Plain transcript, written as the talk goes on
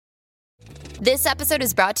This episode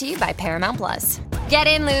is brought to you by Paramount Plus. Get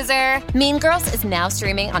in, loser! Mean Girls is now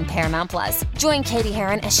streaming on Paramount Plus. Join Katie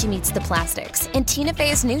Heron as she meets the plastics in Tina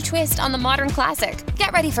Fey's new twist on the modern classic.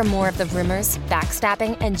 Get ready for more of the rumors,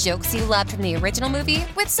 backstabbing, and jokes you loved from the original movie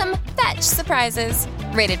with some fetch surprises.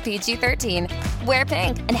 Rated PG-13. Wear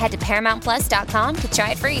pink and head to ParamountPlus.com to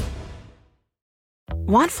try it free.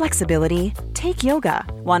 Want flexibility? Take yoga.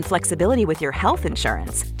 Want flexibility with your health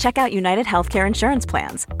insurance? Check out United Healthcare Insurance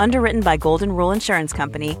Plans. Underwritten by Golden Rule Insurance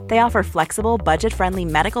Company, they offer flexible, budget-friendly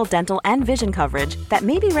medical, dental, and vision coverage that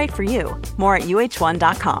may be right for you. More at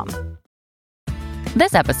UH1.com.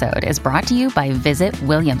 This episode is brought to you by Visit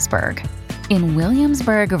Williamsburg. In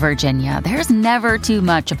Williamsburg, Virginia, there's never too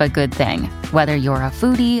much of a good thing. Whether you're a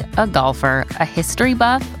foodie, a golfer, a history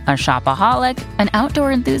buff, a shopaholic, an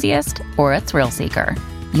outdoor enthusiast, or a thrill seeker,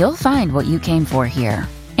 you'll find what you came for here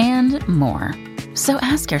and more. So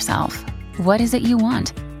ask yourself, what is it you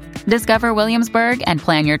want? Discover Williamsburg and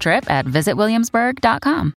plan your trip at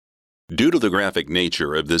visitwilliamsburg.com. Due to the graphic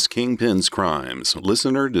nature of this kingpin's crimes,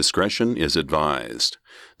 listener discretion is advised.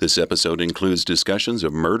 This episode includes discussions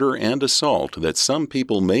of murder and assault that some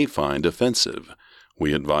people may find offensive.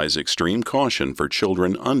 We advise extreme caution for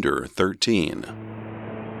children under 13.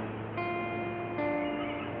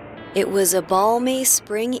 It was a balmy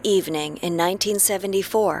spring evening in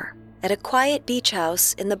 1974 at a quiet beach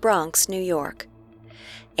house in the Bronx, New York.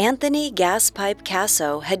 Anthony Gaspipe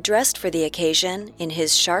Casso had dressed for the occasion in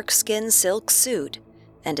his sharkskin silk suit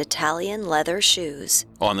and Italian leather shoes.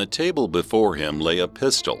 On the table before him lay a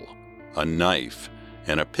pistol, a knife,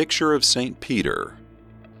 and a picture of St. Peter.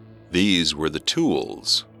 These were the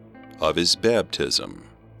tools of his baptism.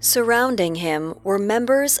 Surrounding him were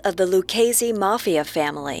members of the Lucchese Mafia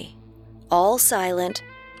family, all silent,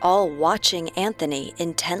 all watching Anthony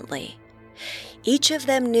intently. Each of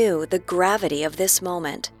them knew the gravity of this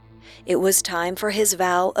moment. It was time for his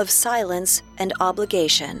vow of silence and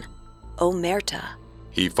obligation, omerta.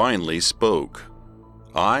 He finally spoke.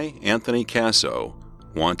 I, Anthony Casso,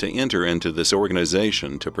 want to enter into this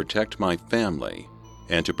organization to protect my family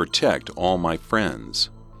and to protect all my friends.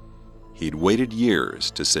 He'd waited years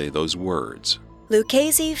to say those words.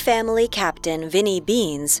 Lucchese family captain Vinnie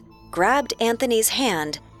Beans grabbed Anthony's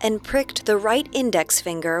hand and pricked the right index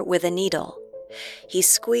finger with a needle. He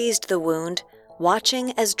squeezed the wound,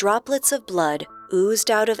 watching as droplets of blood oozed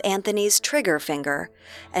out of Anthony's trigger finger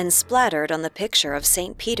and splattered on the picture of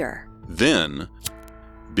St. Peter. Then,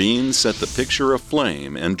 Bean set the picture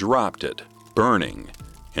aflame and dropped it, burning,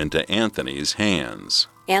 into Anthony's hands.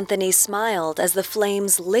 Anthony smiled as the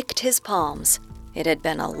flames licked his palms. It had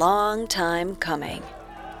been a long time coming.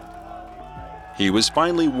 He was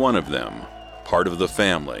finally one of them, part of the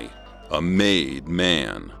family, a made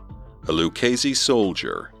man, a Lucchese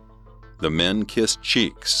soldier. The men kissed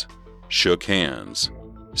cheeks, shook hands,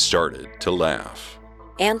 started to laugh.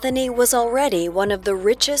 Anthony was already one of the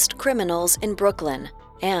richest criminals in Brooklyn,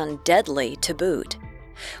 and deadly to boot.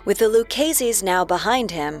 With the Lucchese's now behind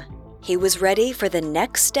him, he was ready for the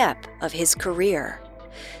next step of his career.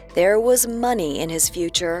 There was money in his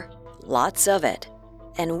future, lots of it,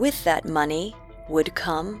 and with that money would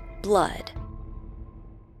come blood.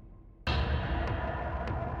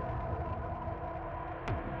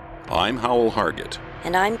 I'm Howell Hargett.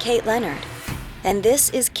 And I'm Kate Leonard. And this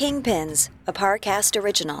is Kingpins, a Parcast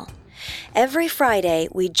original. Every Friday,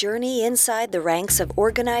 we journey inside the ranks of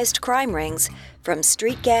organized crime rings, from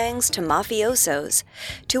street gangs to mafiosos,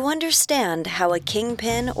 to understand how a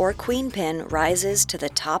kingpin or queenpin rises to the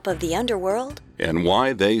top of the underworld. And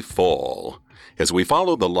why they fall. As we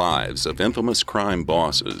follow the lives of infamous crime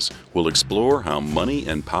bosses, we'll explore how money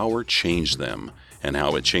and power changed them, and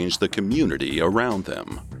how it changed the community around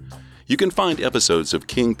them. You can find episodes of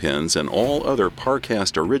Kingpins and all other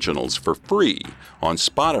Parcast originals for free on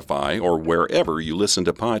Spotify or wherever you listen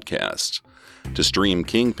to podcasts. To stream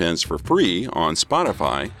Kingpins for free on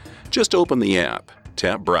Spotify, just open the app,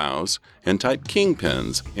 tap Browse, and type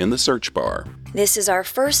Kingpins in the search bar. This is our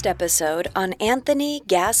first episode on Anthony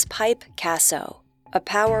Gaspipe Casso, a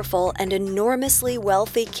powerful and enormously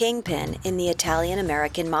wealthy kingpin in the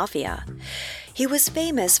Italian-American mafia. He was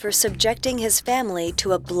famous for subjecting his family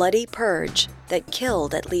to a bloody purge that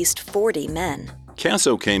killed at least 40 men.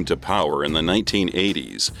 Casso came to power in the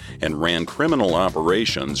 1980s and ran criminal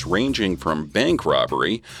operations ranging from bank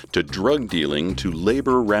robbery to drug dealing to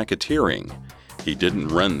labor racketeering. He didn't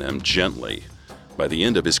run them gently. By the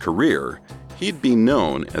end of his career, he'd be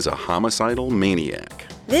known as a homicidal maniac.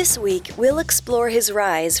 This week, we'll explore his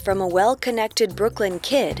rise from a well-connected Brooklyn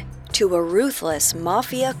kid to a ruthless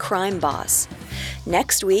mafia crime boss.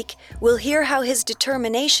 Next week, we'll hear how his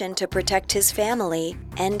determination to protect his family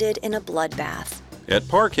ended in a bloodbath. At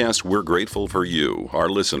Parcast, we're grateful for you, our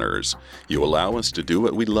listeners. You allow us to do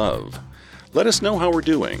what we love. Let us know how we're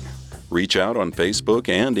doing. Reach out on Facebook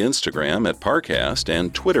and Instagram at Parcast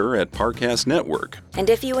and Twitter at Parcast Network. And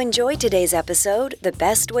if you enjoyed today's episode, the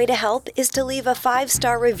best way to help is to leave a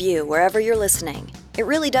 5-star review wherever you're listening. It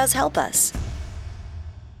really does help us.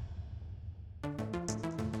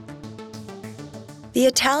 The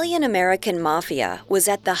Italian-American Mafia was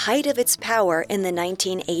at the height of its power in the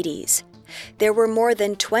 1980s. There were more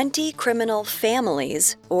than 20 criminal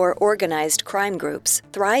families, or organized crime groups,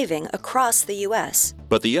 thriving across the U.S.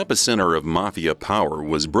 But the epicenter of mafia power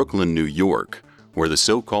was Brooklyn, New York, where the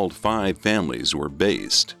so-called 5 families were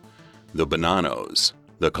based. The Bonanos,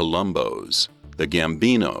 the Colombos, the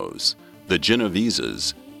Gambinos, the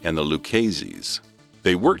Genoveses, and the Luccheses.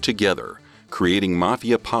 They worked together, creating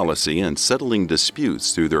mafia policy and settling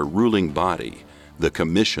disputes through their ruling body, the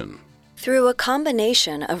Commission. Through a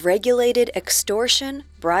combination of regulated extortion,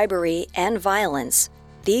 bribery, and violence,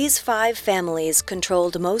 these 5 families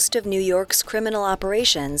controlled most of New York's criminal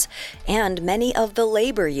operations and many of the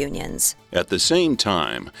labor unions. At the same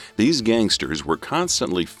time, these gangsters were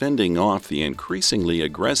constantly fending off the increasingly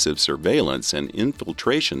aggressive surveillance and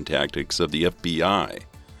infiltration tactics of the FBI.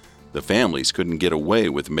 The families couldn't get away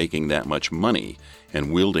with making that much money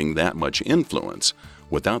and wielding that much influence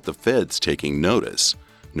without the feds taking notice,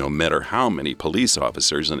 no matter how many police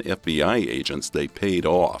officers and FBI agents they paid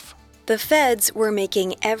off. The feds were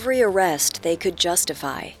making every arrest they could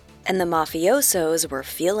justify, and the mafiosos were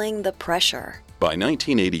feeling the pressure. By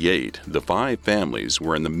 1988, the 5 families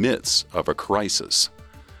were in the midst of a crisis.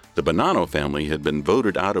 The Bonanno family had been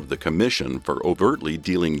voted out of the Commission for overtly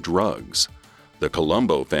dealing drugs. The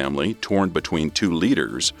Colombo family, torn between 2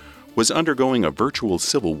 leaders, was undergoing a virtual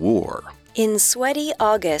civil war. In sweaty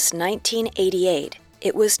August 1988,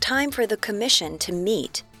 it was time for the Commission to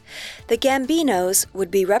meet. The Gambinos would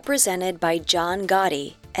be represented by John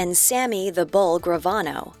Gotti and Sammy the Bull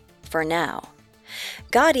Gravano, for now.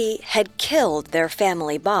 Gotti had killed their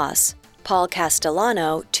family boss, Paul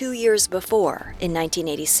Castellano, 2 years before, in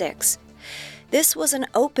 1986. This was an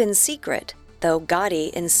open secret, though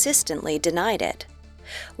Gotti insistently denied it.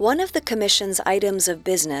 One of the Commission's items of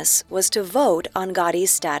business was to vote on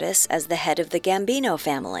Gotti's status as the head of the Gambino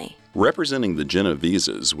family. Representing the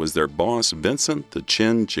Genoveses was their boss Vincent the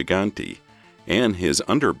Chin Gigante and his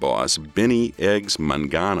underboss Benny Eggs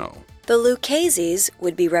Mangano. The Luccheses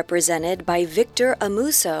would be represented by Victor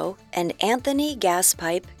Amuso and Anthony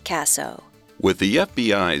Gaspipe Casso. With the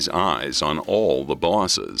FBI's eyes on all the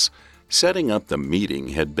bosses, setting up the meeting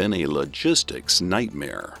had been a logistics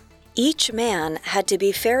nightmare. Each man had to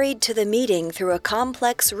be ferried to the meeting through a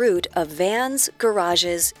complex route of vans,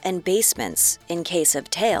 garages, and basements in case of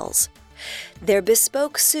tails. Their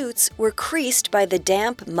bespoke suits were creased by the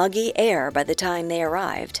damp, muggy air by the time they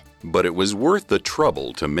arrived. But it was worth the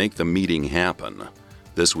trouble to make the meeting happen.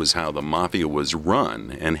 This was how the mafia was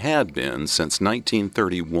run and had been since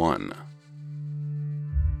 1931.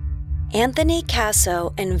 Anthony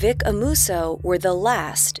Casso and Vic Amuso were the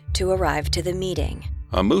last to arrive to the meeting.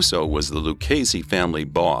 Amuso was the Lucchese family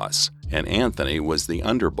boss, and Anthony was the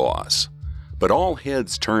underboss. But all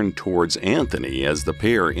heads turned towards Anthony as the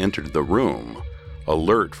pair entered the room,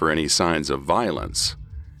 alert for any signs of violence.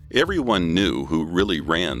 Everyone knew who really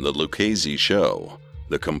ran the Lucchese show,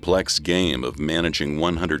 the complex game of managing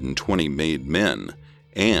 120 made men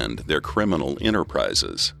and their criminal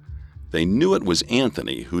enterprises. They knew it was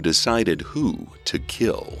Anthony who decided who to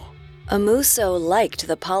kill. Amuso liked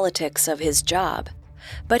the politics of his job,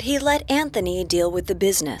 but he let Anthony deal with the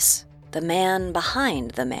business, the man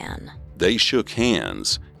behind the man. They shook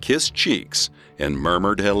hands, kissed cheeks, and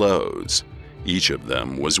murmured hellos. Each of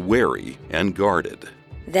them was wary and guarded.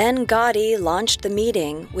 Then Gotti launched the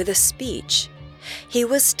meeting with a speech. He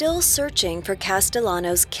was still searching for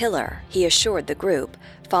Castellano's killer, he assured the group,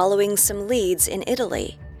 following some leads in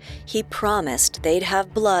Italy. He promised they'd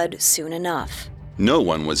have blood soon enough. No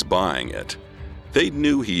one was buying it. They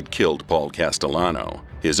knew he'd killed Paul Castellano,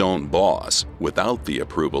 his own boss, without the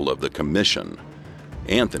approval of the Commission.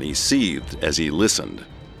 Anthony seethed as he listened,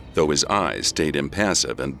 though his eyes stayed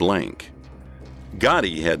impassive and blank.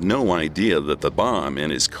 Gotti had no idea that the bomb in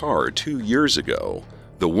his car 2 years ago,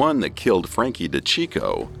 the one that killed Frankie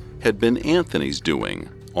DeCicco, had been Anthony's doing,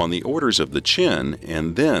 on the orders of the Chin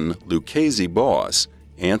and then Lucchese boss,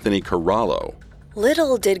 Anthony Corallo.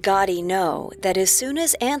 Little did Gotti know that as soon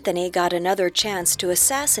as Anthony got another chance to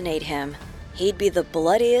assassinate him, he'd be the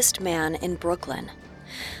bloodiest man in Brooklyn.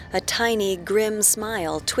 A tiny, grim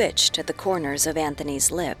smile twitched at the corners of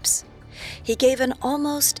Anthony's lips. He gave an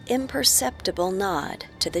almost imperceptible nod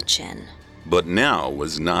to the chin. But now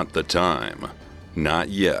was not the time. Not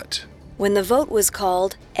yet. When the vote was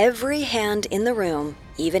called, every hand in the room,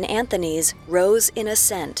 even Anthony's, rose in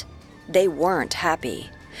assent. They weren't happy.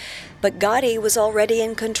 But Gotti was already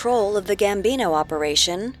in control of the Gambino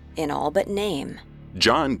operation, in all but name.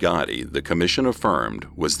 John Gotti, the commission affirmed,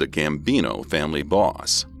 was the Gambino family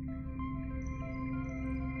boss.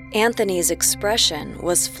 Anthony's expression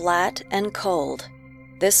was flat and cold.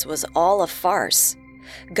 This was all a farce.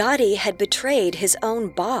 Gotti had betrayed his own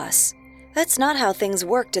boss. That's not how things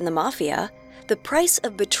worked in the mafia. The price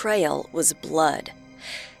of betrayal was blood.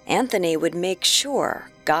 Anthony would make sure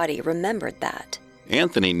Gotti remembered that.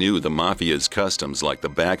 Anthony knew the mafia's customs like the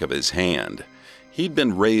back of his hand. He'd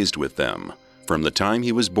been raised with them from the time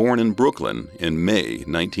he was born in Brooklyn in May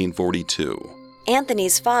 1942.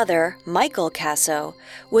 Anthony's father, Michael Casso,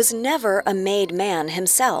 was never a made man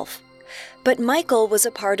himself. But Michael was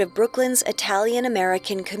a part of Brooklyn's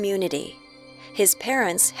Italian-American community. His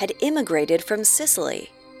parents had immigrated from Sicily.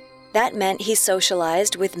 That meant he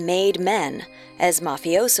socialized with made men, as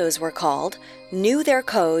mafiosos were called, knew their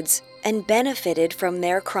codes, and benefited from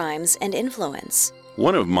their crimes and influence.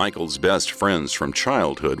 One of Michael's best friends from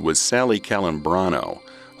childhood was Sally Calambrano,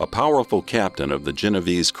 a powerful captain of the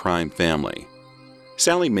Genovese crime family.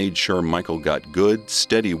 Sally made sure Michael got good,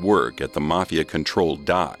 steady work at the mafia-controlled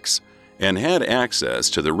docks and had access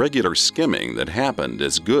to the regular skimming that happened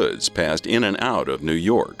as goods passed in and out of New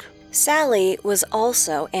York. Sally was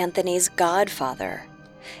also Anthony's godfather.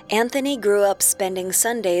 Anthony grew up spending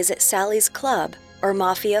Sundays at Sally's club or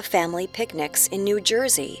mafia family picnics in New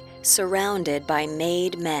Jersey, surrounded by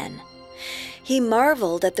made men. He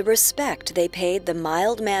marveled at the respect they paid the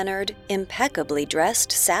mild-mannered, impeccably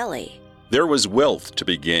dressed Sally. There was wealth to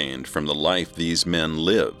be gained from the life these men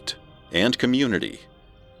lived, and community,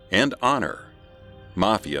 and honor.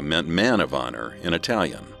 Mafia meant man of honor in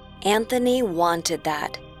Italian. Anthony wanted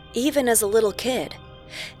that, even as a little kid.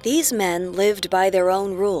 These men lived by their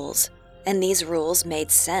own rules, and these rules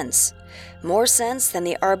made sense. More sense than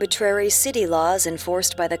the arbitrary city laws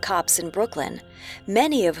enforced by the cops in Brooklyn,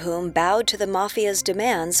 many of whom bowed to the mafia's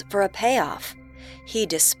demands for a payoff. He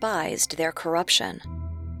despised their corruption.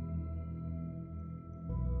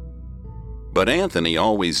 But Anthony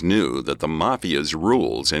always knew that the mafia's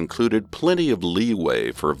rules included plenty of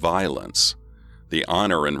leeway for violence. The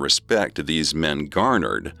honor and respect these men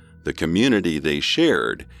garnered, the community they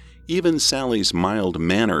shared, even Sally's mild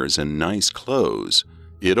manners and nice clothes,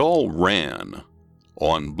 it all ran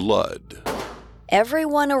on blood.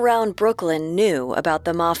 Everyone around Brooklyn knew about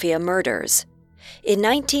the mafia murders. In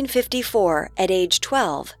 1954, at age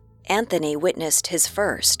 12, Anthony witnessed his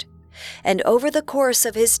first. And over the course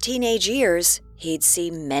of his teenage years, he'd see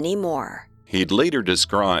many more. He'd later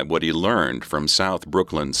describe what he learned from South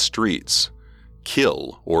Brooklyn's streets.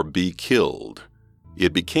 Kill or be killed.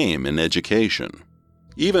 It became an education.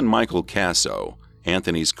 Even Michael Casso,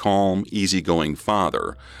 Anthony's calm, easygoing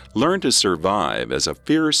father, learned to survive as a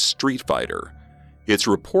fierce street fighter. It's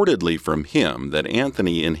reportedly from him that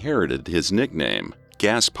Anthony inherited his nickname,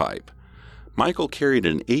 Gaspipe. Michael carried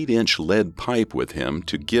an 8-inch lead pipe with him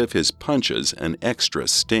to give his punches an extra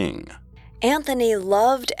sting. Anthony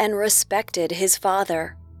loved and respected his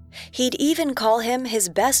father. He'd even call him his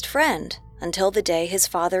best friend until the day his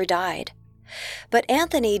father died. But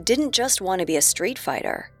Anthony didn't just want to be a street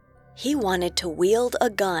fighter. He wanted to wield a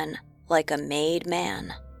gun like a made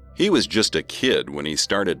man. He was just a kid when he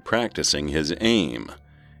started practicing his aim,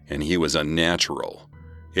 and he was a natural.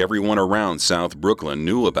 Everyone around South Brooklyn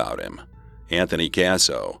knew about him. Anthony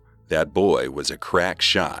Casso, that boy was a crack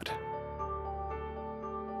shot.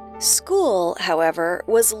 School, however,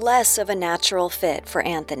 was less of a natural fit for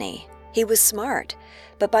Anthony. He was smart,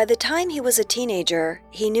 but by the time he was a teenager,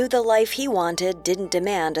 he knew the life he wanted didn't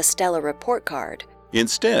demand a stellar report card.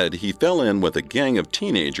 Instead, he fell in with a gang of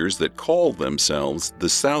teenagers that called themselves the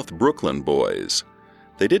South Brooklyn Boys.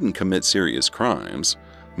 They didn't commit serious crimes,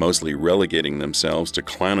 mostly relegating themselves to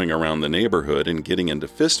clowning around the neighborhood and getting into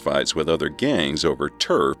fistfights with other gangs over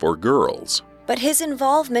turf or girls. But his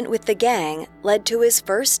involvement with the gang led to his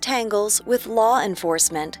first tangles with law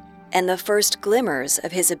enforcement and the first glimmers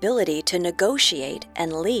of his ability to negotiate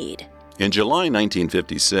and lead. In July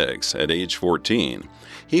 1956, at age 14,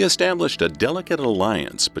 he established a delicate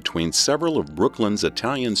alliance between several of Brooklyn's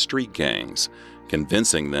Italian street gangs,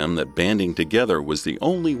 convincing them that banding together was the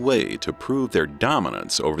only way to prove their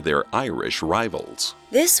dominance over their Irish rivals.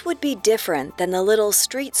 This would be different than the little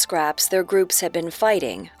street scraps their groups had been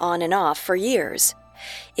fighting, on and off, for years.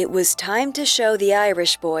 It was time to show the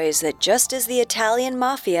Irish boys that just as the Italian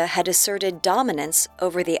mafia had asserted dominance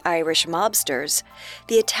over the Irish mobsters,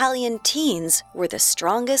 the Italian teens were the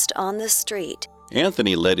strongest on the street.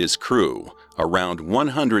 Anthony led his crew, around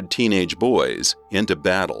 100 teenage boys, into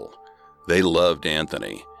battle. They loved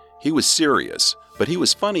Anthony. He was serious, but he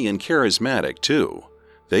was funny and charismatic too.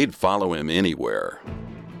 They'd follow him anywhere.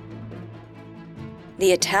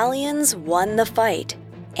 The Italians won the fight.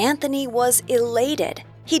 Anthony was elated.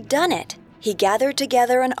 He'd done it. He gathered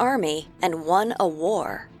together an army and won a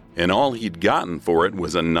war. And all he'd gotten for it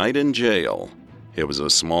was a night in jail. It was a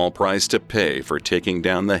small price to pay for taking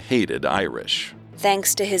down the hated Irish.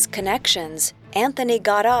 Thanks to his connections, Anthony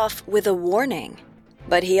got off with a warning.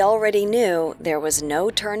 But he already knew there was no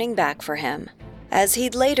turning back for him. As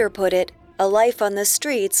he'd later put it, a life on the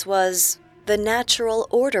streets was the natural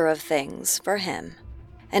order of things for him.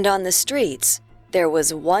 And on the streets, there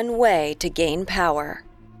was one way to gain power: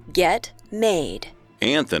 get made.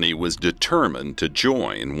 Anthony was determined to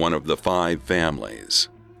join one of the 5 families.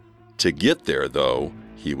 To get there, though,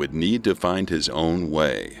 he would need to find his own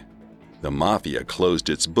way. The Mafia closed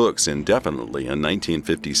its books indefinitely in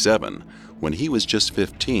 1957 when he was just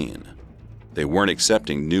 15. They weren't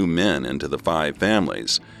accepting new men into the 5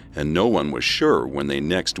 families, and no one was sure when they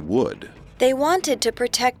next would. They wanted to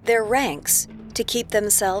protect their ranks, to keep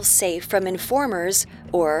themselves safe from informers,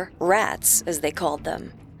 or rats, as they called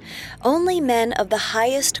them. Only men of the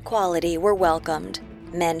highest quality were welcomed,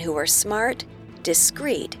 men who were smart,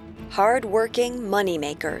 discreet, hard-working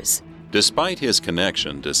moneymakers. Despite his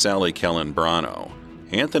connection to Sally Calenbrano,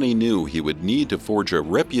 Anthony knew he would need to forge a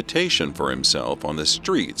reputation for himself on the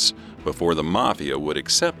streets before the Mafia would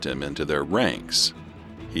accept him into their ranks.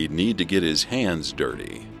 He'd need to get his hands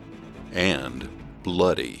dirty and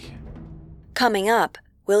bloody. Coming up,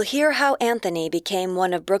 we'll hear how Anthony became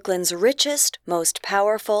one of Brooklyn's richest, most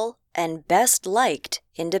powerful, and best-liked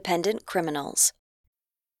independent criminals.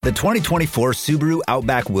 The 2024 Subaru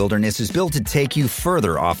Outback Wilderness is built to take you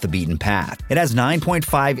further off the beaten path. It has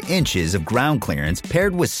 9.5 inches of ground clearance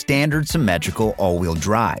paired with standard symmetrical all-wheel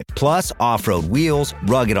drive, plus off-road wheels,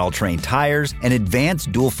 rugged all-terrain tires, and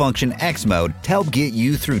advanced dual-function X mode to help get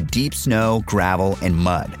you through deep snow, gravel, and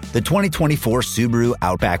mud. The 2024 Subaru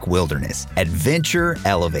Outback Wilderness. Adventure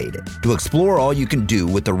elevated. To explore all you can do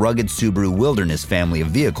with the rugged Subaru Wilderness family of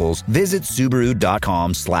vehicles, visit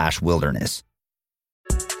Subaru.com/wilderness.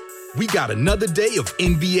 We got another day of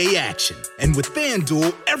NBA action. And with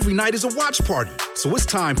FanDuel, every night is a watch party. So it's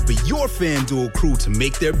time for your FanDuel crew to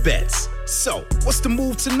make their bets. So, what's the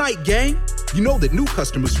move tonight, gang? You know that new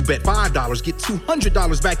customers who bet $5 get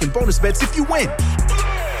 $200 back in bonus bets if you win.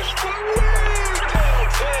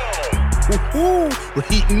 Woohoo! We're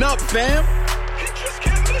heating up, fam. You just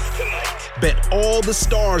can't miss tonight. Bet all the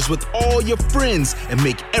stars with all your friends and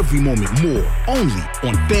make every moment more. Only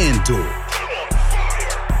on FanDuel.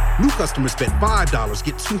 New customers bet $5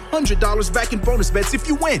 get $200 back in bonus bets if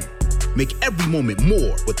you win. Make every moment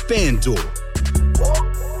more with FanDuel.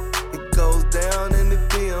 It goes down in the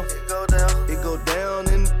DM. It go down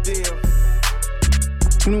in the DM.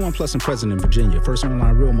 21 plus and present in Virginia. First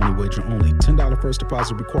online real money wager only. $10 first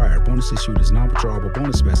deposit required. Bonus issued is non-withdrawable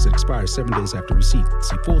bonus vest that expires 7 days after receipt.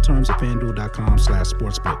 See full terms at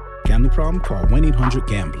FanDuel.com/sportsbook. Gambling problem? Call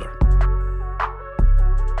 1-800-GAMBLER.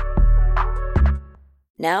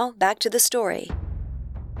 Now, back to the story.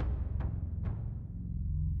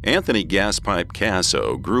 Anthony Gaspipe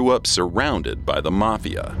Casso grew up surrounded by the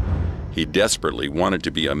Mafia. He desperately wanted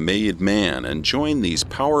to be a made man and join these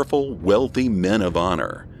powerful, wealthy men of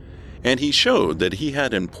honor. And he showed that he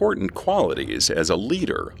had important qualities as a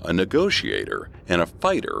leader, a negotiator, and a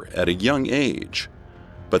fighter at a young age.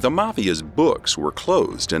 But the Mafia's books were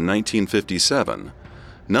closed in 1957.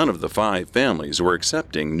 None of the 5 families were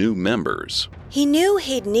accepting new members. He knew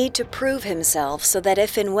he'd need to prove himself so that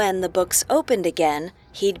if and when the books opened again,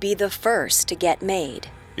 he'd be the first to get made.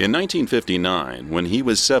 In 1959, when he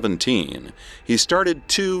was 17, he started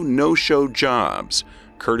 2 no-show jobs,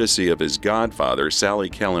 courtesy of his godfather, Sally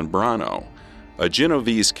Calenbrano, a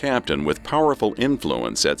Genovese captain with powerful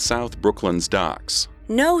influence at South Brooklyn's docks.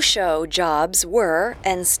 No-show jobs were,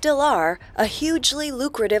 and still are, a hugely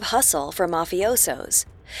lucrative hustle for mafiosos.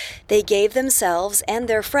 They gave themselves and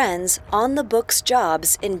their friends on-the-books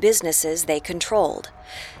jobs in businesses they controlled.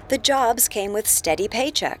 The jobs came with steady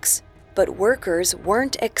paychecks, but workers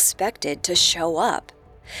weren't expected to show up.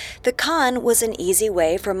 The con was an easy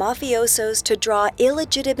way for mafiosos to draw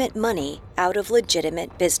illegitimate money out of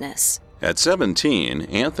legitimate business. At 17,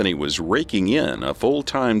 Anthony was raking in a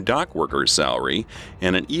full-time dock worker's salary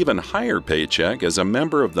and an even higher paycheck as a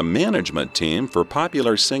member of the management team for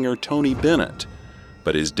popular singer Tony Bennett.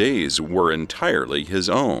 but his days were entirely his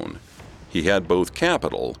own. He had both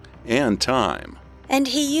capital and time. And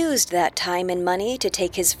he used that time and money to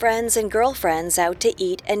take his friends and girlfriends out to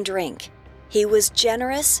eat and drink. He was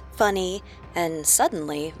generous, funny, and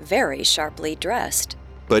suddenly very sharply dressed.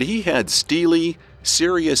 But he had steely,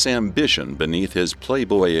 serious ambition beneath his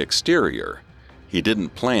playboy exterior. He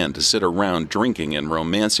didn't plan to sit around drinking and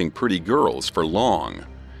romancing pretty girls for long.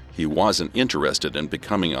 He wasn't interested in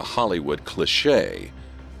becoming a Hollywood cliché.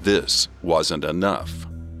 This wasn't enough.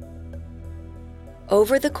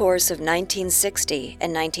 Over the course of 1960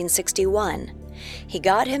 and 1961, he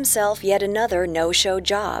got himself yet another no-show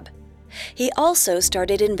job. He also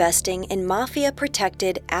started investing in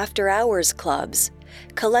mafia-protected after-hours clubs,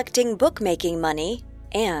 collecting bookmaking money,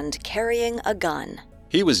 and carrying a gun.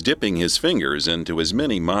 He was dipping his fingers into as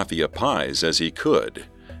many mafia pies as he could,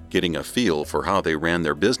 getting a feel for how they ran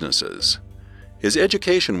their businesses. His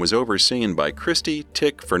education was overseen by Christy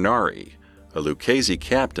Tick Fernari, a Lucchese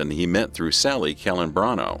captain he met through Sally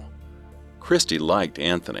Calambrano. Christy liked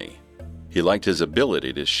Anthony. He liked his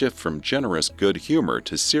ability to shift from generous good humor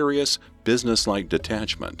to serious, businesslike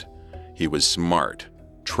detachment. He was smart,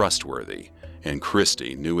 trustworthy, and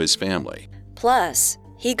Christy knew his family. Plus,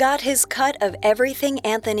 he got his cut of everything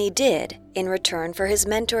Anthony did in return for his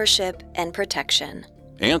mentorship and protection.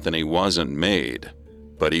 Anthony wasn't made,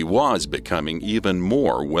 but he was becoming even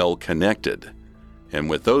more well-connected. And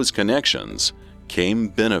with those connections came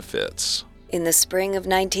benefits. In the spring of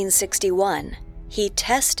 1961, he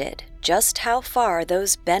tested just how far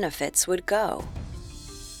those benefits would go.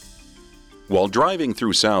 While driving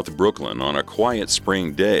through South Brooklyn on a quiet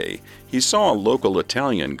spring day, he saw a local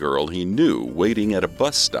Italian girl he knew waiting at a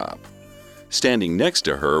bus stop. Standing next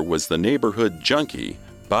to her was the neighborhood junkie,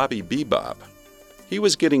 Bobby Bebop. He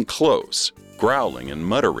was getting close, growling and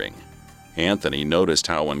muttering. Anthony noticed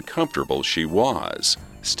how uncomfortable she was,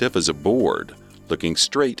 stiff as a board, looking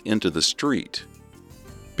straight into the street.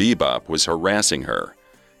 Bebop was harassing her.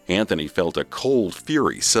 Anthony felt a cold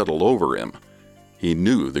fury settle over him. He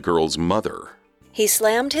knew the girl's mother. He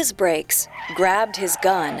slammed his brakes, grabbed his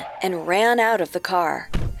gun, and ran out of the car.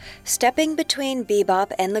 Stepping between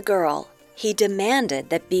Bebop and the girl, he demanded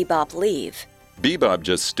that Bebop leave. Bebop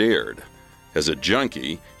just stared. As a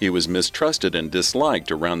junkie, he was mistrusted and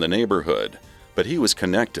disliked around the neighborhood, but he was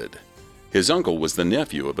connected. His uncle was the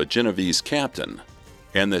nephew of a Genovese captain,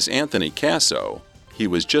 and this Anthony Casso, he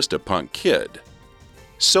was just a punk kid.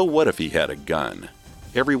 So what if he had a gun?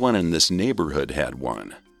 Everyone in this neighborhood had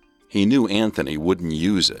one. He knew Anthony wouldn't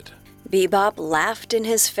use it. Bebop laughed in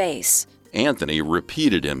his face. Anthony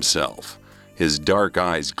repeated himself, his dark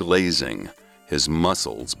eyes glazing, his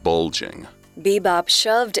muscles bulging. Bebop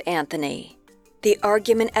shoved Anthony. The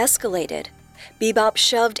argument escalated. Bebop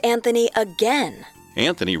shoved Anthony again.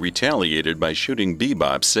 Anthony retaliated by shooting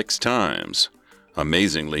Bebop 6 times.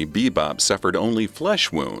 Amazingly, Bebop suffered only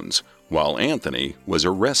flesh wounds, while Anthony was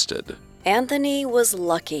arrested. Anthony was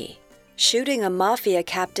lucky. Shooting a mafia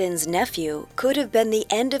captain's nephew could have been the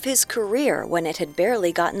end of his career when it had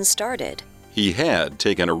barely gotten started. He had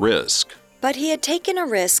taken a risk. But he had taken a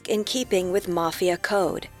risk in keeping with mafia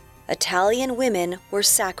code. Italian women were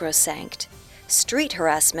sacrosanct. Street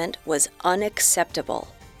harassment was unacceptable.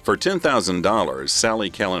 For $10,000, Sally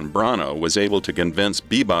Calambrano was able to convince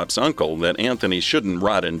Bebop's uncle that Anthony shouldn't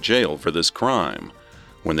rot in jail for this crime.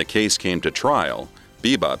 When the case came to trial,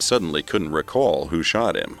 Bebop suddenly couldn't recall who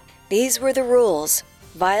shot him. These were the rules.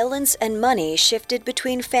 Violence and money shifted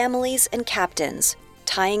between families and captains,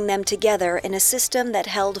 tying them together in a system that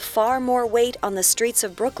held far more weight on the streets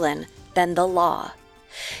of Brooklyn than the law.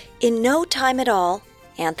 In no time at all,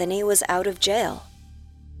 Anthony was out of jail.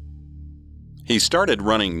 He started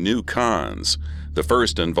running new cons. The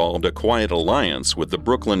first involved a quiet alliance with the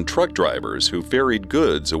Brooklyn truck drivers who ferried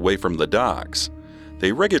goods away from the docks.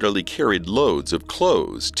 They regularly carried loads of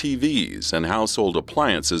clothes, TVs, and household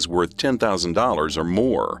appliances worth $10,000 or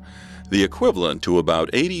more, the equivalent to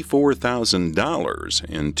about $84,000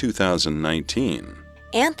 in 2019.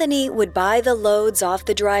 Anthony would buy the loads off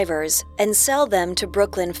the drivers and sell them to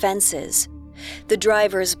Brooklyn fences. The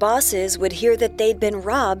drivers' bosses would hear that they'd been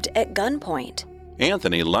robbed at gunpoint.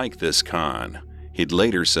 Anthony liked this con. He'd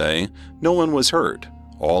later say, no one was hurt.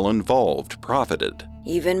 All involved profited.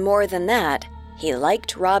 Even more than that, he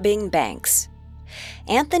liked robbing banks.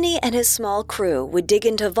 Anthony and his small crew would dig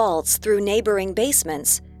into vaults through neighboring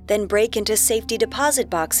basements, then break into safety deposit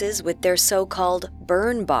boxes with their so-called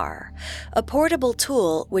burn bar, a portable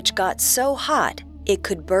tool which got so hot it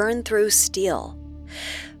could burn through steel.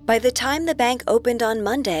 By the time the bank opened on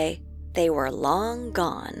Monday, they were long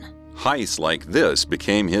gone. Heists like this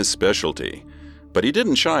became his specialty. But he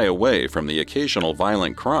didn't shy away from the occasional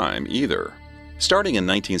violent crime either. Starting in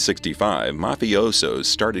 1965, mafiosos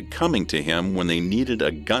started coming to him when they needed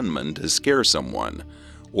a gunman to scare someone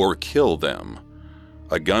or kill them.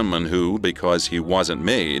 A gunman who, because he wasn't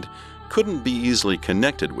made, couldn't be easily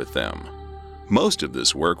connected with them. Most of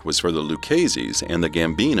this work was for the Lucchese's and the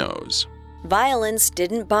Gambinos. Violence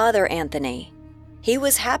didn't bother Anthony. He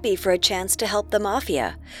was happy for a chance to help the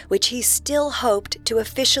mafia, which he still hoped to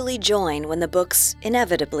officially join when the books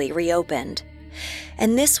inevitably reopened.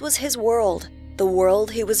 And this was his world, the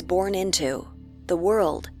world he was born into, the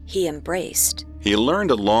world he embraced. He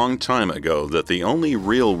learned a long time ago that the only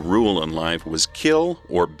real rule in life was kill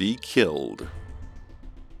or be killed.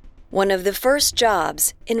 One of the first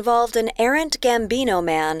jobs involved an errant Gambino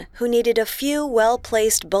man who needed a few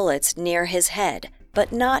well-placed bullets near his head,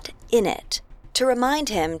 but not in it, to remind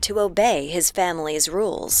him to obey his family's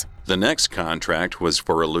rules. The next contract was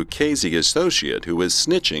for a Lucchese associate who was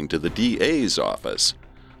snitching to the DA's office.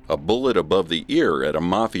 A bullet above the ear at a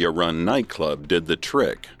mafia-run nightclub did the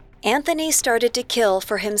trick. Anthony started to kill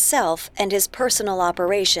for himself and his personal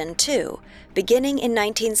operation, too, beginning in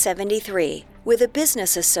 1973 with a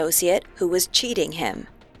business associate who was cheating him.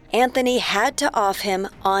 Anthony had to off him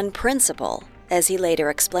on principle, as he later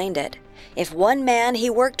explained it. If one man he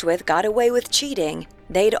worked with got away with cheating,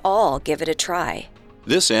 they'd all give it a try.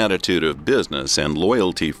 This attitude of business and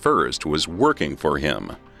loyalty first was working for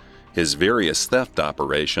him. His various theft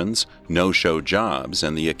operations, no-show jobs,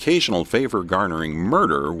 and the occasional favor-garnering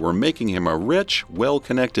murder were making him a rich,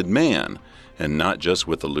 well-connected man, and not just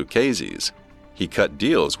with the Lucchese's. He cut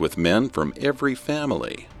deals with men from every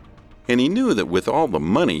family. And he knew that with all the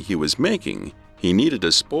money he was making, he needed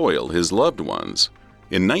to spoil his loved ones.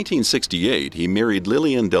 In 1968, he married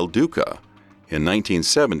Lillian Del Duca. In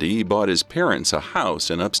 1970, he bought his parents a house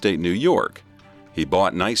in upstate New York. He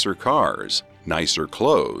bought nicer cars, nicer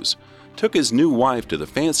clothes, took his new wife to the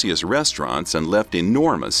fanciest restaurants, and left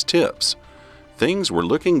enormous tips. Things were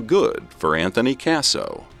looking good for Anthony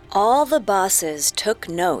Casso. All the bosses took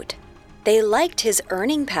note. They liked his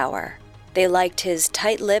earning power. They liked his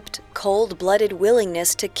tight-lipped, cold-blooded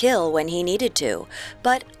willingness to kill when he needed to,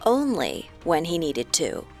 but only when he needed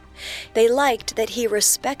to. They liked that he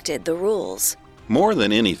respected the rules. More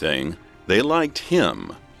than anything, they liked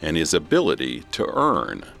him and his ability to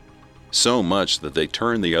earn. So much that they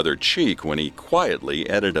turned the other cheek when he quietly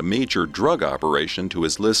added a major drug operation to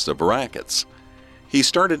his list of rackets. He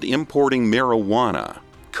started importing marijuana,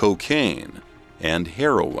 cocaine, and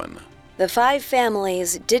heroin. The five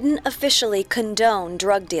families didn't officially condone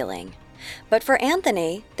drug dealing, but for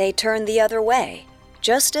Anthony, they turned the other way,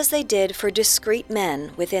 just as they did for discreet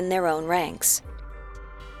men within their own ranks.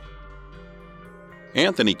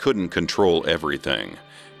 Anthony couldn't control everything.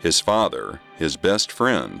 His father, his best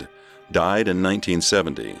friend, died in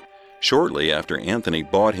 1970, shortly after Anthony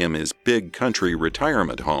bought him his big country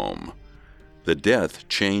retirement home. The death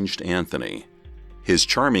changed Anthony. His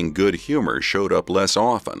charming good humor showed up less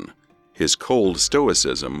often, his cold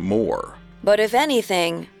stoicism more. But if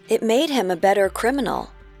anything, it made him a better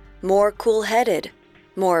criminal, more cool-headed,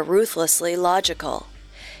 more ruthlessly logical.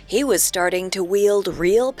 He was starting to wield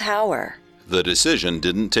real power. The decision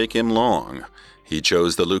didn't take him long. He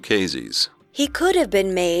chose the Lucchese's. He could have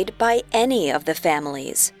been made by any of the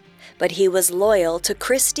families, but he was loyal to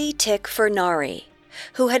Christy Tick Fernari,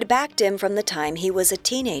 who had backed him from the time he was a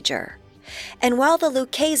teenager. And while the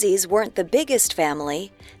Lucchese's weren't the biggest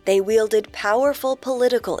family, they wielded powerful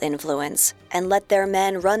political influence and let their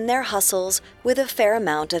men run their hustles with a fair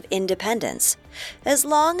amount of independence, as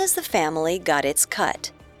long as the family got its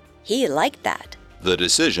cut. He liked that. The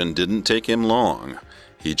decision didn't take him long.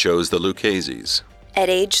 He chose the Lucchese's. At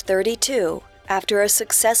age 32, after a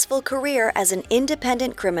successful career as an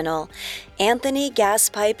independent criminal, Anthony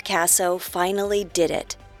Gaspipe Casso finally did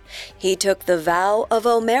it. He took the vow of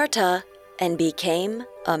omerta and became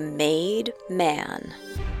a made man.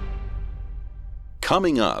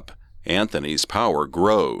 Coming up, Anthony's power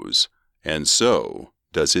grows, and so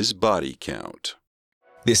does his body count.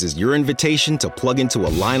 This is your invitation to plug into a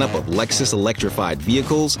lineup of Lexus electrified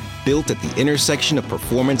vehicles built at the intersection of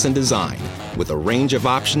performance and design, with a range of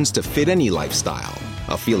options to fit any lifestyle.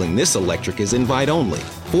 A feeling this electric is invite only.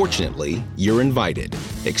 Fortunately, you're invited.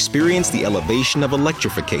 Experience the elevation of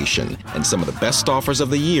electrification and some of the best offers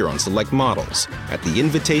of the year on select models at the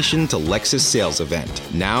Invitation to Lexus sales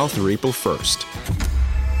event, now through April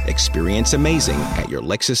 1st. Experience amazing at your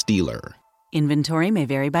Lexus dealer. Inventory may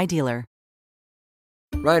vary by dealer.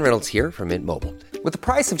 Ryan Reynolds here from Mint Mobile. With the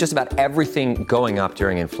price of just about everything going up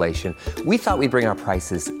during inflation, we thought we'd bring our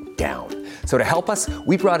prices down. So to help us,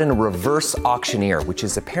 we brought in a reverse auctioneer, which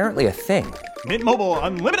is apparently a thing. Mint Mobile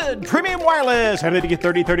Unlimited Premium Wireless. How to get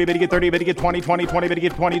 30, 30, how to get 30, how to get 20, 20, 20, how to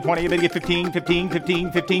get 20, 20, how to get 15, 15,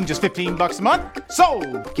 15, 15, just $15 a month?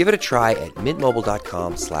 Sold! Give it a try at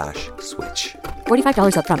mintmobile.com/switch.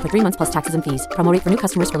 $45 up front for 3 months plus taxes and fees. Promo rate for new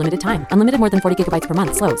customers for limited time. Unlimited more than 40 gigabytes per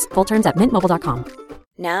month. Slows full terms at mintmobile.com.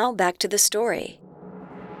 Now back to the story.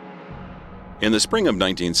 In the spring of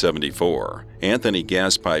 1974, Anthony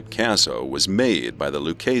Gaspipe Casso was made by the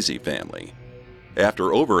Lucchese family.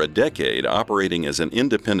 After over a decade operating as an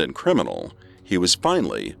independent criminal, he was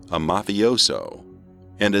finally a mafioso.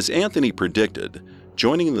 And as Anthony predicted,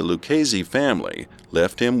 joining the Lucchese family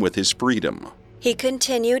left him with his freedom. He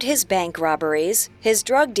continued his bank robberies, his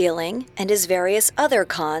drug dealing, and his various other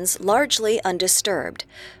cons largely undisturbed,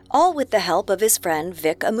 all with the help of his friend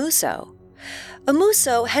Vic Amuso.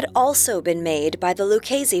 Amuso had also been made by the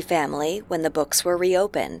Lucchese family when the books were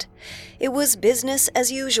reopened. It was business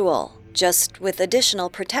as usual, just with additional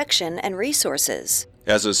protection and resources.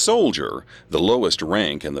 As a soldier, the lowest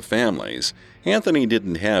rank in the families, Anthony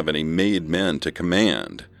didn't have any made men to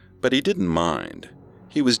command, but he didn't mind.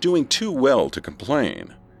 He was doing too well to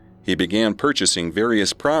complain. He began purchasing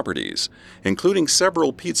various properties, including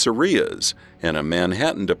several pizzerias and a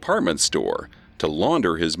Manhattan department store, to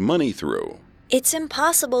launder his money through. It's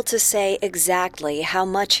impossible to say exactly how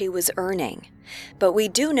much he was earning, but we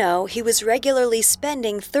do know he was regularly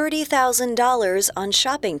spending $30,000 on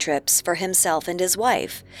shopping trips for himself and his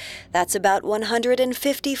wife. That's about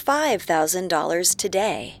 $155,000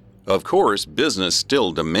 today. Of course, business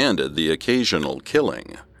still demanded the occasional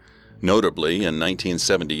killing. Notably, in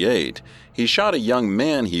 1978, he shot a young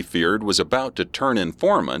man he feared was about to turn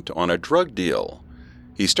informant on a drug deal.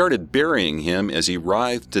 He started burying him as he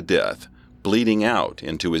writhed to death, bleeding out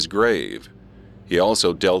into his grave. He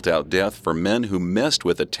also dealt out death for men who messed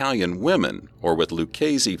with Italian women or with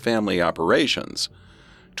Lucchese family operations.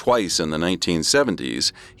 Twice in the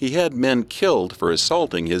 1970s, he had men killed for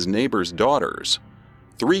assaulting his neighbors' daughters.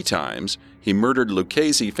 3 times, he murdered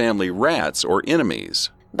Lucchese family rats or enemies.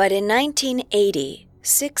 But in 1980,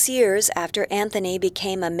 6 years after Anthony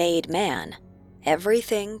became a made man,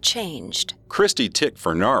 everything changed. Christy Tick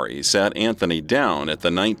Fernari sat Anthony down at the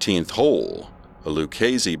 19th Hole, a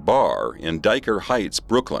Lucchese bar in Dyker Heights,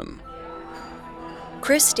 Brooklyn.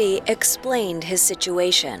 Christy explained his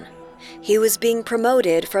situation. He was being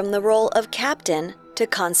promoted from the role of captain to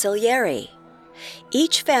consigliere.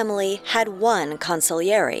 Each family had one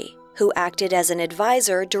consigliere, who acted as an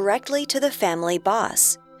advisor directly to the family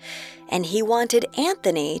boss, and he wanted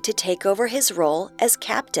Anthony to take over his role as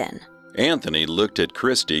captain. Anthony looked at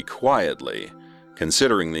Christy quietly,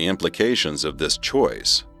 considering the implications of this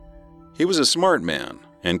choice. He was a smart man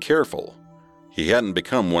and careful. He hadn't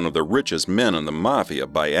become one of the richest men in the mafia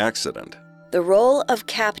by accident. The role of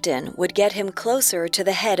captain would get him closer to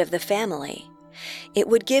the head of the family. It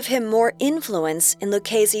would give him more influence in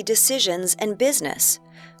Lucchese decisions and business,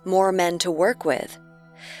 more men to work with.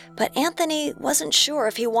 But Anthony wasn't sure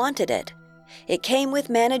if he wanted it. It came with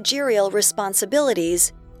managerial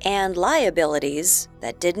responsibilities and liabilities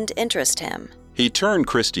that didn't interest him. He turned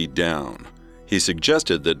Christy down. He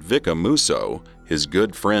suggested that Vic Amuso, his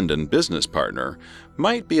good friend and business partner,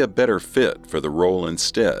 might be a better fit for the role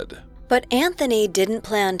instead. But Anthony didn't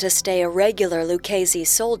plan to stay a regular Lucchese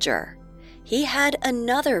soldier. He had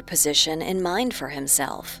another position in mind for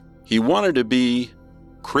himself. He wanted to be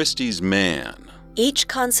Christy's man. Each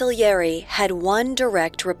consigliere had one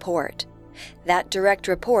direct report. That direct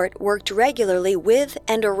report worked regularly with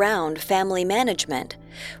and around family management,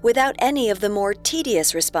 without any of the more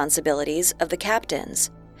tedious responsibilities of the captains.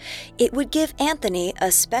 It would give Anthony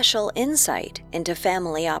a special insight into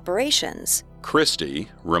family operations. Christy,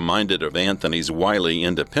 reminded of Anthony's wily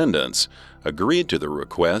independence, agreed to the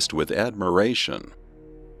request with admiration.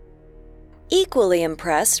 Equally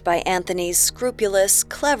impressed by Anthony's scrupulous,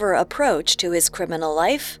 clever approach to his criminal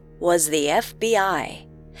life was the FBI.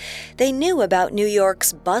 They knew about New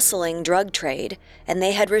York's bustling drug trade, and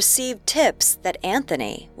they had received tips that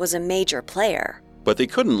Anthony was a major player. But they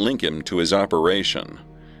couldn't link him to his operation.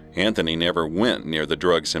 Anthony never went near the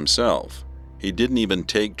drugs himself. He didn't even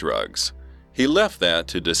take drugs. He left that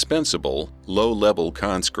to dispensable, low-level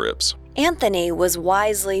conscripts. Anthony was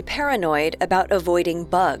wisely paranoid about avoiding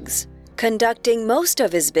bugs, conducting most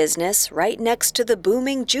of his business right next to the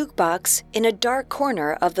booming jukebox in a dark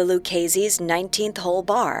corner of the Lucchese's 19th Hole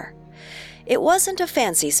bar. It wasn't a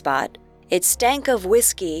fancy spot. It stank of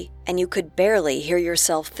whiskey, and you could barely hear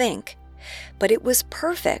yourself think. But it was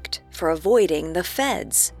perfect for avoiding the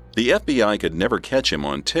feds. The FBI could never catch him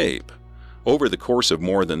on tape. Over the course of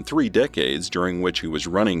more than 3 decades during which he was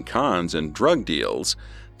running cons and drug deals,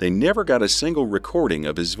 they never got a single recording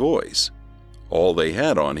of his voice. All they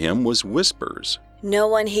had on him was whispers. No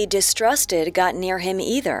one he distrusted got near him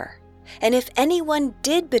either. And if anyone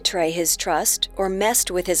did betray his trust or messed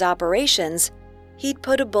with his operations, he'd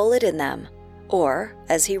put a bullet in them. Or,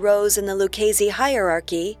 as he rose in the Lucchese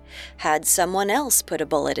hierarchy, had someone else put a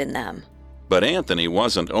bullet in them. But Anthony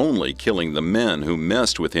wasn't only killing the men who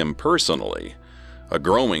messed with him personally. A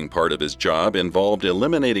growing part of his job involved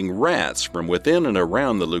eliminating rats from within and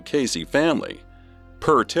around the Lucchese family,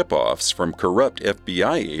 per tip-offs from corrupt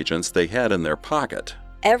FBI agents they had in their pocket.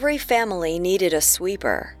 Every family needed a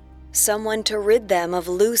sweeper, someone to rid them of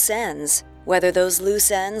loose ends, whether those loose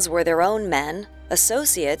ends were their own men,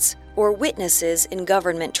 associates, or witnesses in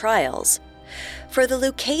government trials. For the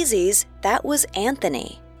Luccheses, that was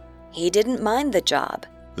Anthony. He didn't mind the job.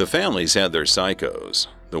 The families had their psychos,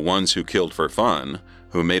 the ones who killed for fun,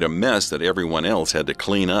 who made a mess that everyone else had to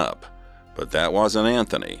clean up. But that wasn't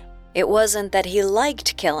Anthony. It wasn't that he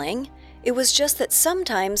liked killing. It was just that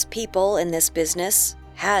sometimes people in this business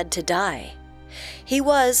had to die. He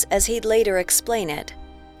was, as he'd later explain it,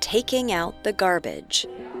 taking out the garbage.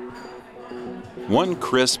 One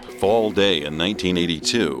crisp fall day in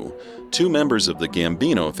 1982, 2 members of the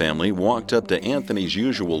Gambino family walked up to Anthony's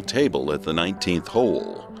usual table at the 19th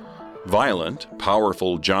hole. Violent,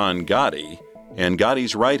 powerful John Gotti and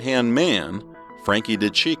Gotti's right-hand man, Frankie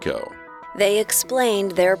DeCicco. They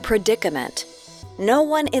explained their predicament. No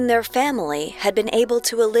one in their family had been able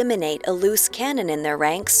to eliminate a loose cannon in their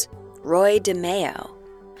ranks, Roy DeMeo.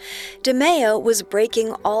 DeMeo was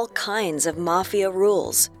breaking all kinds of mafia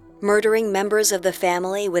rules, murdering members of the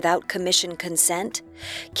family without commission consent,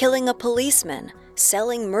 killing a policeman,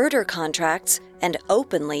 selling murder contracts, and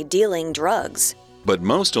openly dealing drugs. But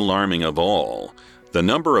most alarming of all, the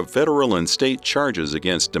number of federal and state charges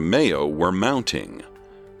against DeMeo were mounting.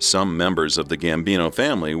 Some members of the Gambino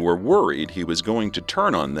family were worried he was going to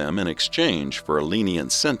turn on them in exchange for a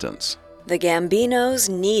lenient sentence. The Gambinos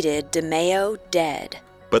needed DeMeo dead.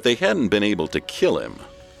 But they hadn't been able to kill him.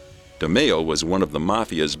 DeMeo was one of the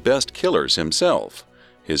mafia's best killers himself.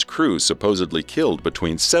 His crew supposedly killed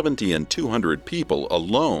between 70 and 200 people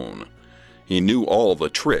alone. He knew all the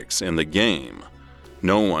tricks in the game.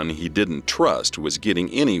 No one he didn't trust was getting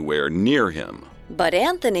anywhere near him. But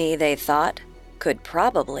Anthony, they thought, could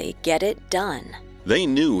probably get it done. They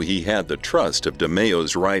knew he had the trust of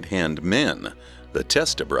DeMeo's right-hand men, the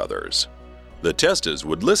Testa brothers. The Testas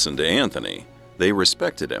would listen to Anthony. They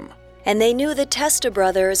respected him. And they knew the Testa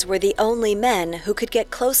brothers were the only men who could get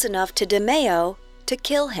close enough to DeMeo to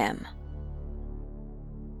kill him.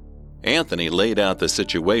 Anthony laid out the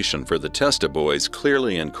situation for the Testa boys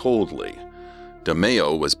clearly and coldly.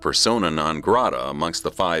 DeMeo was persona non grata amongst the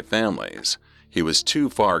 5 families. He was too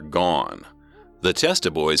far gone. The Testa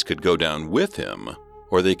boys could go down with him,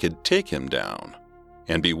 or they could take him down,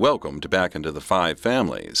 and be welcomed back into the 5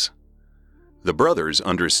 families. The brothers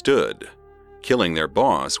understood. Killing their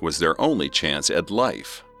boss was their only chance at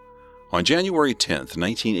life. On January 10,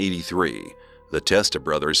 1983, the Testa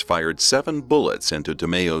brothers fired 7 bullets into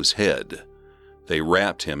DeMeo's head. They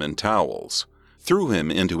wrapped him in towels, threw him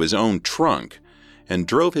into his own trunk, and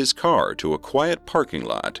drove his car to a quiet parking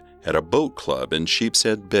lot at a boat club in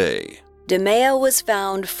Sheepshead Bay. DeMeo was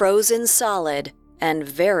found frozen solid and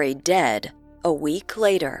very dead a week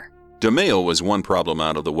later. DeMeo was one problem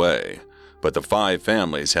out of the way, but the 5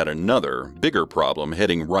 families had another, bigger problem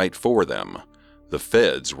heading right for them. The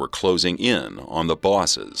feds were closing in on the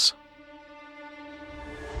bosses.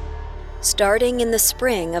 Starting in the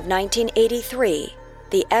spring of 1983,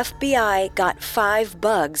 the FBI got 5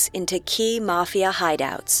 bugs into key mafia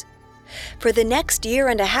hideouts. For the next year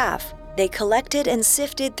and a half, they collected and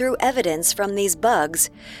sifted through evidence from these bugs,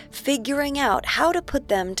 figuring out how to put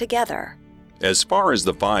them together. As far as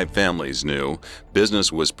the 5 families knew,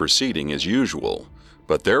 business was proceeding as usual,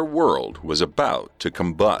 but their world was about to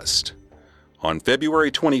combust. On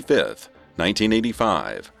February 25,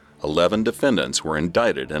 1985, 11 defendants were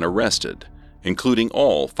indicted and arrested, including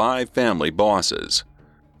all 5 family bosses: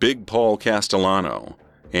 Big Paul Castellano,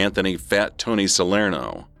 Anthony Fat Tony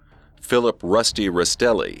Salerno, Philip Rusty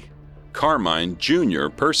Rastelli, Carmine Jr.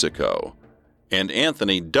 Persico, and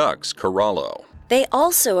Anthony Dux Corallo. They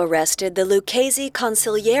also arrested the Lucchese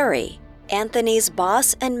consigliere, Anthony's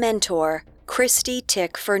boss and mentor, Christy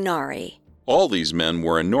Tick Fernari. All these men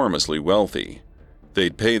were enormously wealthy.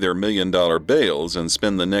 They'd pay their $1 million bails and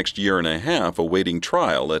spend the next year and a half awaiting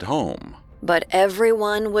trial at home. But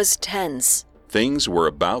everyone was tense. Things were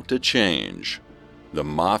about to change. The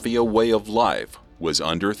mafia way of life was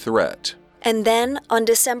under threat. And then, on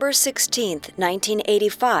December 16,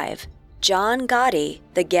 1985, John Gotti,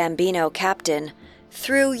 the Gambino captain,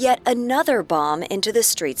 threw yet another bomb into the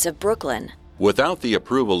streets of Brooklyn. Without the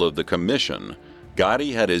approval of the commission,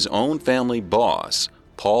 Gotti had his own family boss,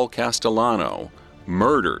 Paul Castellano,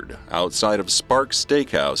 murdered outside of Sparks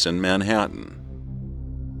Steakhouse in Manhattan.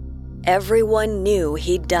 Everyone knew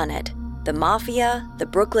he'd done it. The mafia, the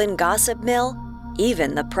Brooklyn gossip mill,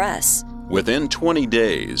 even the press. Within 20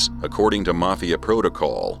 days, according to Mafia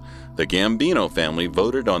protocol, the Gambino family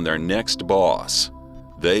voted on their next boss.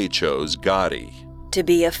 They chose Gotti. To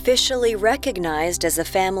be officially recognized as a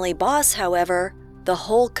family boss, however, the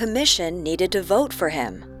whole commission needed to vote for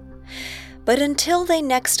him. But until they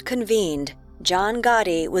next convened, John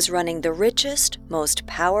Gotti was running the richest, most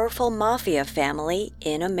powerful mafia family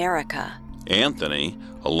in America. Anthony,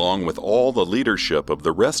 along with all the leadership of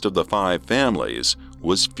the rest of the 5 families,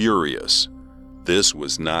 was furious. This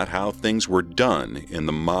was not how things were done in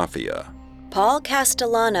the mafia. Paul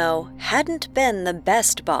Castellano hadn't been the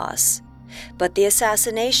best boss, but the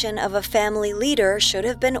assassination of a family leader should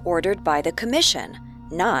have been ordered by the commission,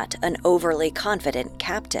 not an overly confident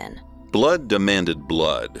captain. Blood demanded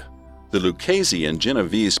blood. The Lucchese and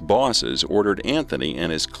Genovese bosses ordered Anthony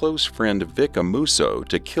and his close friend Vic Amuso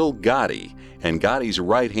to kill Gotti and Gotti's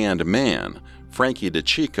right-hand man, Frankie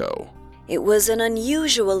DeCicco. It was an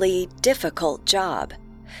unusually difficult job.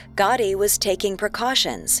 Gotti was taking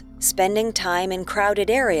precautions, spending time in crowded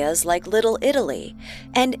areas like Little Italy,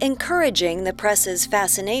 and encouraging the press's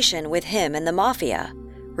fascination with him and the mafia.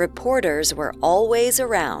 Reporters were always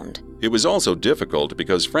around. It was also difficult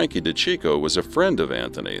because Frankie DeCicco was a friend of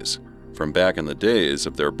Anthony's, from back in the days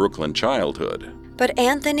of their Brooklyn childhood. But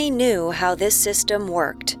Anthony knew how this system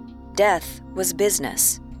worked. Death was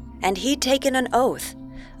business, and he'd taken an oath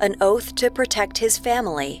to protect his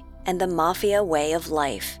family and the mafia way of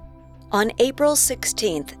life. On April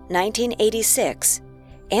 16, 1986,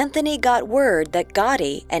 Anthony got word that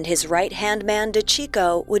Gotti and his right-hand man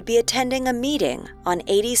DeCicco would be attending a meeting on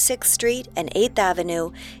 86th Street and 8th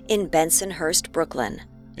Avenue in Bensonhurst, Brooklyn.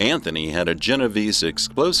 Anthony had a Genovese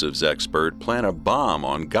explosives expert plant a bomb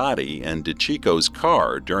on Gotti and DeCicco's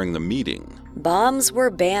car during the meeting. Bombs were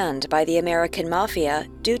banned by the American Mafia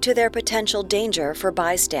due to their potential danger for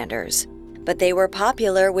bystanders. But they were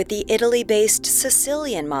popular with the Italy-based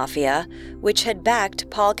Sicilian Mafia, which had backed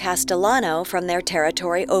Paul Castellano from their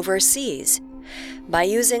territory overseas. By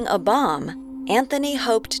using a bomb, Anthony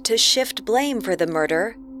hoped to shift blame for the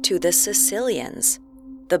murder to the Sicilians.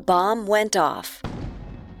 The bomb went off.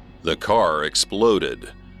 The car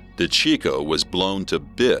exploded. DeCicco was blown to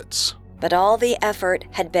bits. But all the effort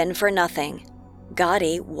had been for nothing.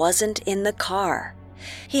 Gotti wasn't in the car.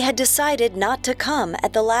 He had decided not to come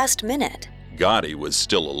at the last minute. Gotti was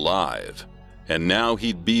still alive, and now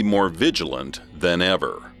he'd be more vigilant than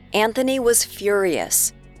ever. Anthony was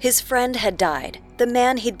furious. His friend had died, the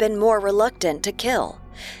man he'd been more reluctant to kill.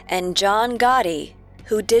 And John Gotti,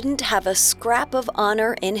 who didn't have a scrap of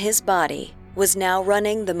honor in his body, was now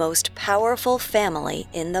running the most powerful family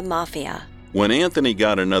in the mafia. When Anthony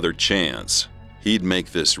got another chance, he'd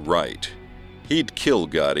make this right. He'd kill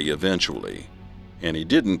Gotti eventually, and he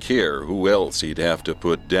didn't care who else he'd have to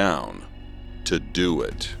put down to do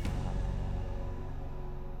it.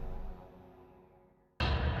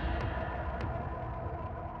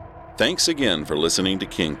 Thanks again for listening to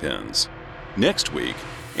Kingpins. Next week,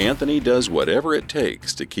 Anthony does whatever it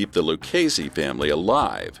takes to keep the Lucchese family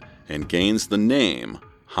alive and gains the name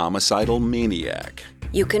Homicidal Maniac.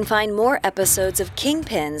 You can find more episodes of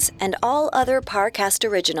Kingpins and all other Parcast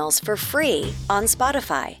originals for free on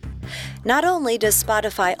Spotify. Not only does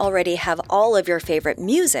Spotify already have all of your favorite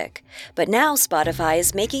music, but now Spotify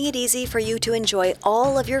is making it easy for you to enjoy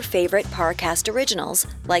all of your favorite Parcast originals,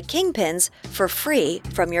 like Kingpins, for free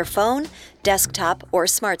from your phone, desktop, or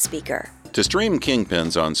smart speaker. To stream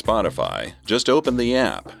Kingpins on Spotify, just open the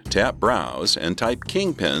app, tap Browse, and type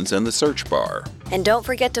Kingpins in the search bar. And don't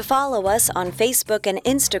forget to follow us on Facebook and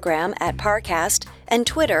Instagram at Parcast and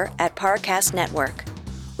Twitter at Parcast Network.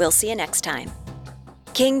 We'll see you next time.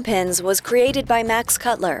 Kingpins was created by Max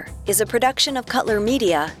Cutler, is a production of Cutler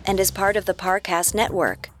Media, and is part of the Parcast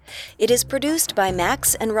Network. It is produced by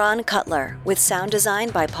Max and Ron Cutler, with sound design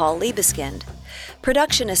by Paul Liebeskind.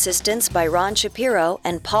 Production assistance by Ron Shapiro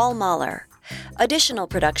and Paul Mahler. Additional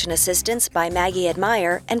production assistance by Maggie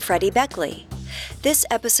Admire and Freddie Beckley. This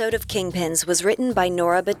episode of Kingpins was written by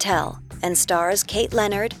Nora Battelle and stars Kate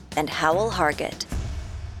Leonard and Howell Hargett.